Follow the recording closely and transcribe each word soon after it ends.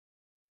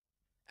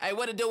Hey,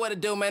 what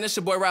it do, man? It's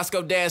your boy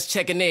ROSCOE Dash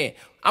checking in.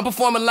 I'm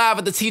performing live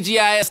at the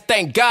TGIS,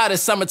 thank God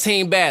it's Summer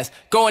Team Bash,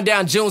 going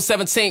down June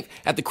 17th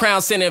at the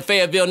Crown Center in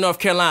Fayetteville, North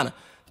Carolina.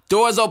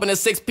 Doors open at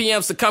 6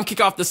 p.m., so come kick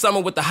off the summer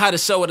with the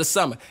hottest show of the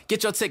summer.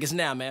 Get your tickets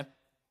now, man.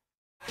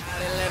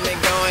 Let me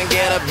go and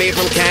get a beat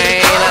from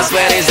Kane. I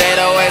swear these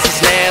 808s and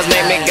snares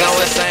make me go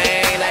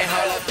insane. Like,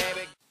 hold up,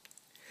 baby.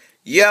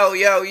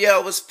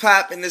 Yo, what's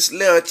poppin'? This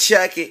Lil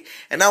Chuckee,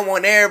 and I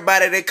want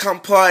everybody to come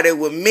party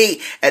with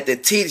me at the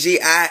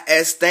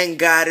TGIS, thank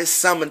God it's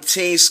Summer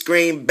Team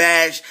Screen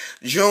Bash,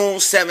 June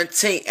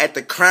 17th at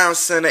the Crown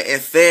Center in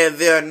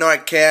Fayetteville,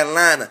 North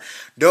Carolina.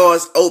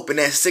 Doors open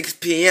at 6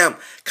 p.m.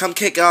 Come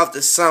kick off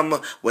the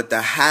summer with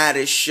the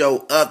hottest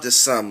show of the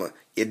summer.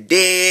 You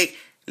dig?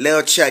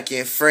 Lil Chuckee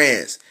and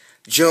friends.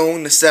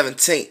 June the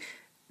 17th,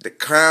 the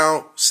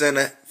Crown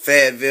Center,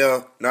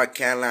 Fayetteville, North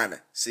Carolina.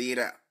 See you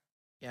there.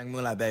 Young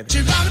Moolah, baby.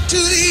 She vomit to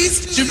the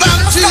east, she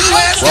vomit to the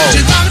west, she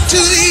vomit to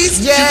the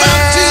east, she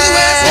vomit to the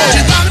west,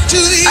 she vomit to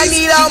the east.